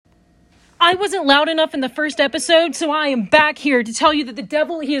I wasn't loud enough in the first episode, so I am back here to tell you that the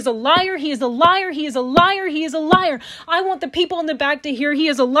devil, he is a liar, he is a liar, he is a liar, he is a liar. I want the people in the back to hear he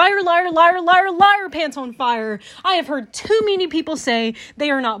is a liar, liar, liar, liar, liar, pants on fire. I have heard too many people say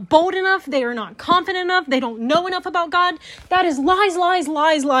they are not bold enough, they are not confident enough, they don't know enough about God. That is lies, lies,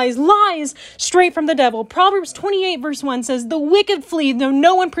 lies, lies, lies, straight from the devil. Proverbs 28 verse 1 says, "The wicked flee, though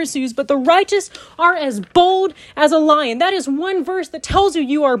no one pursues, but the righteous are as bold as a lion." That is one verse that tells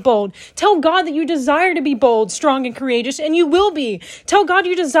you are bold. Tell God that you desire to be bold, strong, and courageous, and you will be. Tell God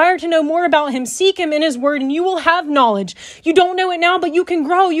you desire to know more about him. Seek him in his word, and you will have knowledge. You don't know it now, but you can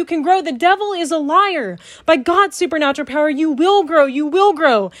grow. You can grow. The devil is a liar. By God's supernatural power, you will grow. You will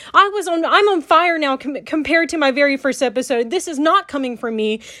grow. I'm on fire now compared to my very first episode. This is not coming from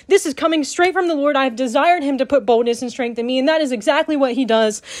me. This is coming straight from the Lord. I have desired him to put boldness and strength in me, and that is exactly what he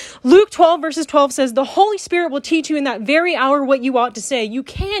does. Luke 12 verses 12 says, "The Holy Spirit will teach you in that very hour what you ought to say." You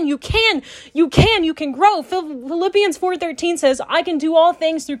can grow. Philippians 4:13 says, "I can do all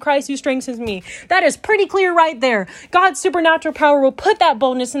things through Christ who strengthens me." That is pretty clear right there. God's supernatural power will put that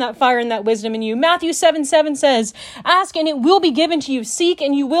boldness and that fire and that wisdom in you. Matthew 7:7 says, "Ask and it will be given to you. Seek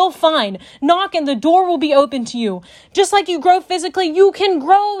and you will find. Knock and the door will be open to you." Just like you grow physically, you can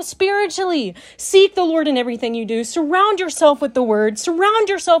grow spiritually. Seek the Lord in everything you do. Surround yourself with the word. Surround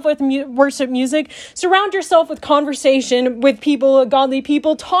yourself with worship music. Surround yourself with conversation with people, godly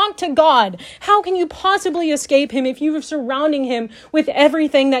people. Talk to God. How can you possibly escape him if you are surrounding him with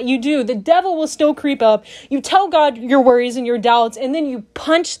everything that you do? The devil will still creep up. You tell God your worries and your doubts, and then you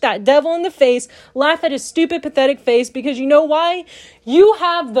punch that devil in the face, laugh at his stupid, pathetic face, because you know why? You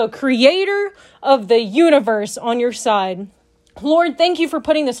have the creator of the universe on your side. Lord, thank you for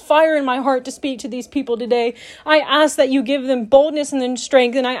putting this fire in my heart to speak to these people today. I ask that you give them boldness and then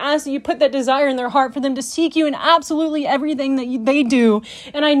strength, and I ask that you put that desire in their heart for them to seek you in absolutely everything that they do.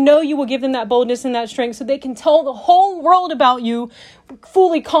 And I know you will give them that boldness and that strength so they can tell the whole world about you,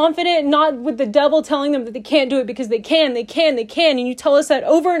 fully confident, not with the devil telling them that they can't do it because they can. And you tell us that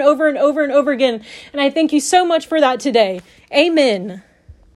over and over and over and over again. And I thank you so much for that today. Amen.